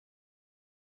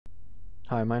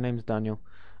Hi, my name is Daniel,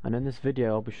 and in this video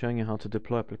I'll be showing you how to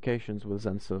deploy applications with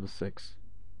Zend Server 6.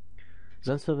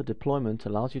 Zend Server deployment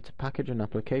allows you to package an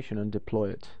application and deploy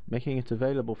it, making it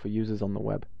available for users on the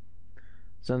web.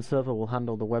 Zend Server will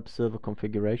handle the web server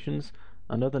configurations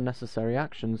and other necessary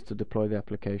actions to deploy the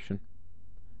application.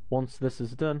 Once this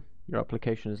is done, your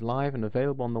application is live and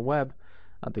available on the web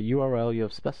at the URL you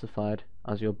have specified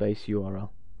as your base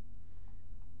URL.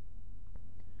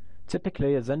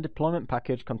 Typically, a Zend deployment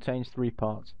package contains three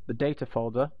parts: the data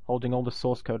folder, holding all the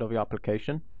source code of your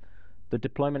application; the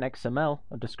deployment XML,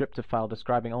 a descriptive file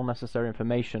describing all necessary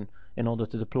information in order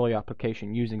to deploy your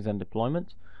application using Zend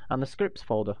deployment; and the scripts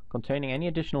folder, containing any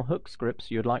additional hook scripts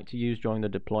you would like to use during the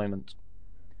deployment.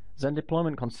 Zend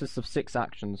deployment consists of 6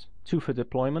 actions, 2 for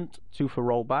deployment, 2 for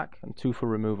rollback, and 2 for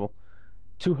removal.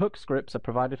 2 hook scripts are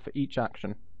provided for each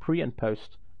action, pre and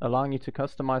post, allowing you to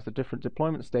customize the different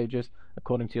deployment stages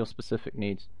according to your specific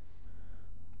needs.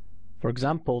 For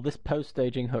example, this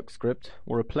post-staging hook script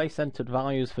will replace entered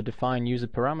values for defined user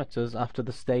parameters after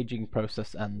the staging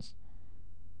process ends.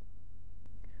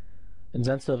 In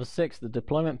Zend Server 6, the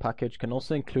deployment package can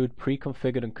also include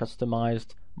pre-configured and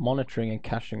customized monitoring and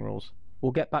caching rules.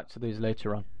 We'll get back to these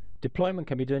later on. Deployment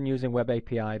can be done using Web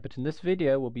API, but in this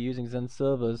video we'll be using Zend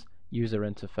Server's user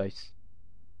interface.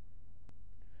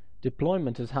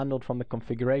 Deployment is handled from the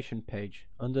configuration page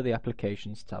under the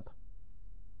Applications tab.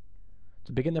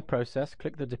 To begin the process,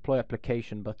 click the Deploy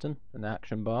Application button in the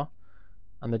action bar,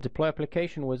 and the Deploy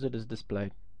Application wizard is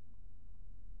displayed.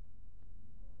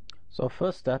 So our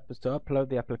first step is to upload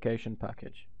the application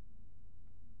package.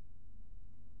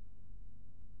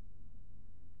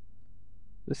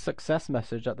 This success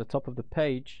message at the top of the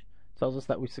page tells us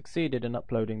that we succeeded in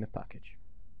uploading the package.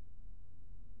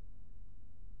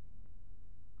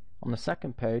 On the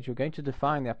second page, we're going to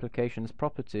define the application's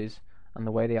properties and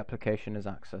the way the application is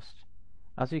accessed.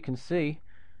 As you can see,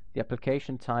 the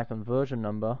application type and version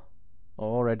number are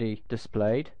already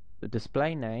displayed. The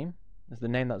display name is the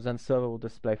name that Zend Server will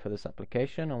display for this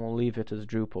application, and we'll leave it as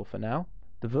Drupal for now.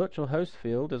 The virtual host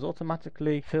field is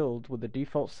automatically filled with the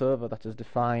default server that is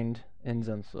defined in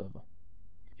Zend Server.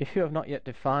 If you have not yet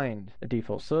defined a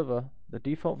default server, the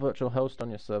default virtual host on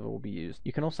your server will be used.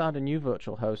 You can also add a new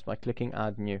virtual host by clicking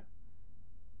Add New.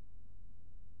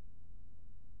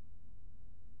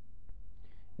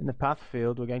 In the path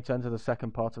field, we're going to enter the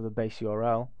second part of the base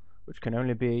URL, which can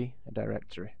only be a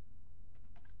directory.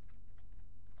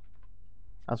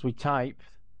 As we type,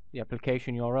 the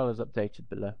application URL is updated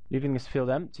below. Leaving this field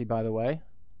empty, by the way,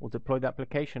 will deploy the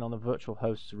application on the virtual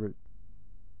host's route.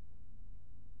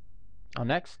 Our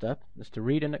next step is to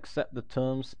read and accept the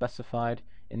terms specified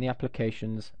in the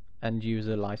application's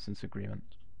end-user license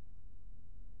agreement.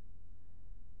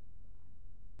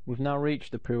 We've now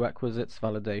reached the prerequisites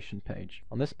validation page.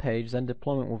 On this page, Zend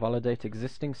deployment will validate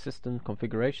existing system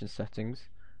configuration settings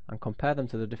and compare them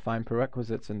to the defined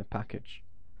prerequisites in the package.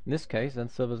 In this case,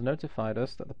 Zend Server has notified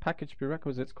us that the package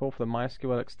prerequisites call for the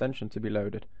MySQL extension to be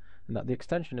loaded, and that the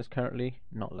extension is currently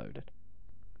not loaded.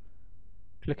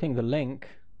 Clicking the link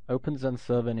opens Zend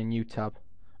Server in a new tab,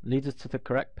 and leads us to the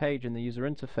correct page in the user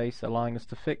interface, allowing us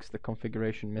to fix the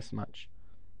configuration mismatch.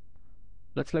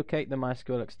 Let's locate the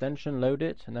MySQL extension, load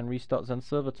it, and then restart Zend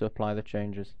Server to apply the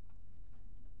changes.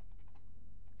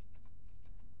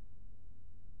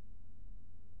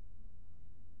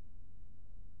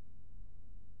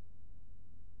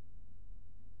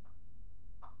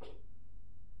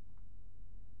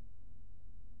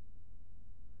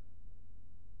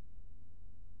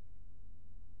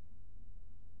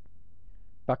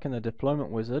 Back in the deployment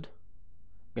wizard,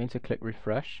 I'm going to click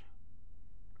refresh.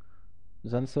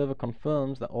 Zend Server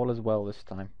confirms that all is well this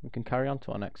time. We can carry on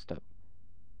to our next step.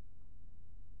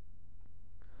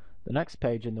 The next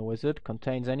page in the wizard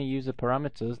contains any user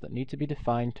parameters that need to be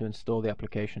defined to install the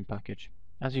application package.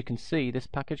 As you can see, this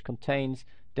package contains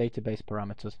database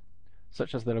parameters,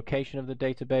 such as the location of the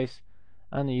database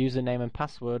and the username and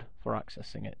password for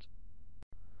accessing it.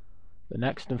 The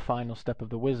next and final step of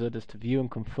the wizard is to view and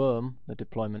confirm the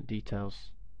deployment details.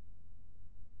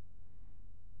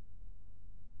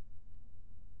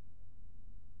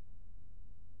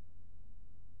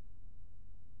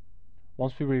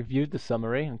 Once we reviewed the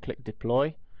summary and click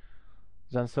Deploy,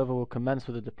 Zend Server will commence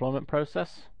with the deployment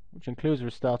process, which includes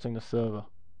restarting the server.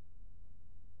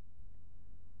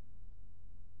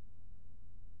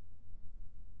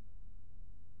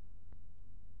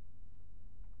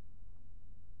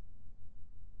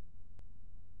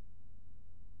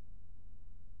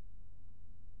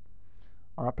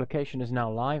 Our application is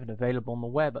now live and available on the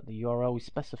web at the URL we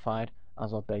specified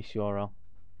as our base URL.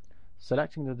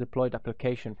 Selecting the deployed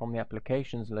application from the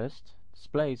applications list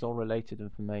displays all related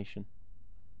information.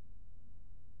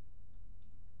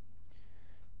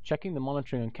 Checking the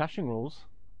monitoring and caching rules,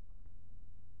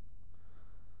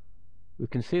 we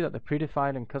can see that the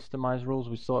predefined and customized rules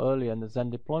we saw earlier in the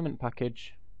Zend deployment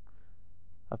package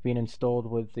have been installed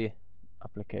with the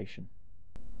application.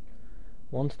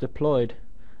 Once deployed,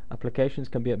 applications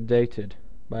can be updated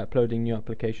by uploading new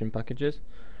application packages,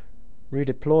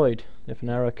 redeployed if an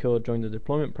error occurred during the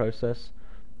deployment process,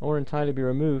 or entirely be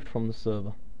removed from the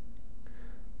server.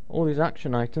 All these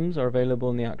action items are available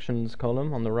in the Actions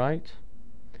column on the right,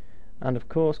 and of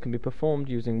course can be performed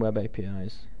using web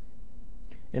APIs.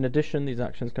 In addition, these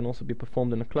actions can also be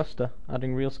performed in a cluster,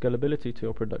 adding real scalability to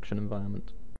your production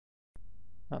environment.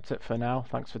 That's it for now.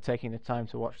 Thanks for taking the time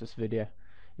to watch this video.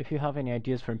 If you have any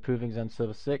ideas for improving Zend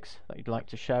Server 6 that you'd like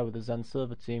to share with the Zend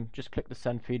Server team, just click the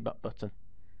Send Feedback button.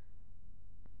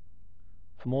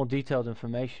 For more detailed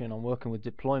information on working with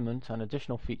deployment and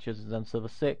additional features of Zend Server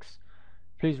 6,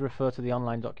 please refer to the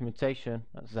online documentation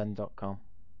at zend.com.